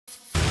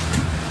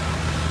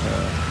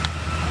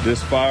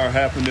This fire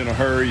happened in a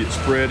hurry, it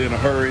spread in a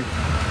hurry,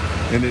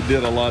 and it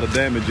did a lot of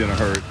damage in a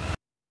hurry.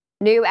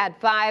 New at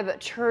 5,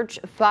 church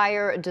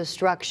fire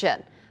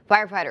destruction.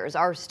 Firefighters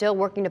are still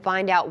working to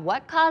find out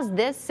what caused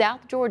this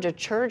South Georgia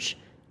church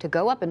to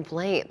go up in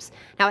flames.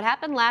 Now, it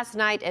happened last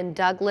night in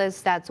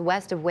Douglas, that's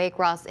west of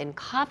Waycross in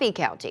Coffee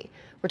County.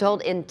 We're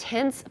told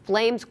intense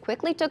flames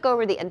quickly took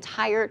over the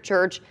entire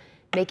church,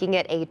 making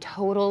it a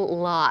total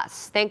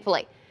loss.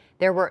 Thankfully,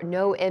 there were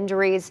no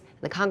injuries.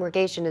 The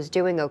congregation is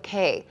doing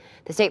okay.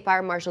 The state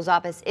fire marshal's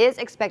office is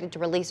expected to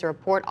release a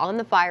report on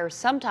the fire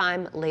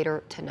sometime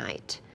later tonight.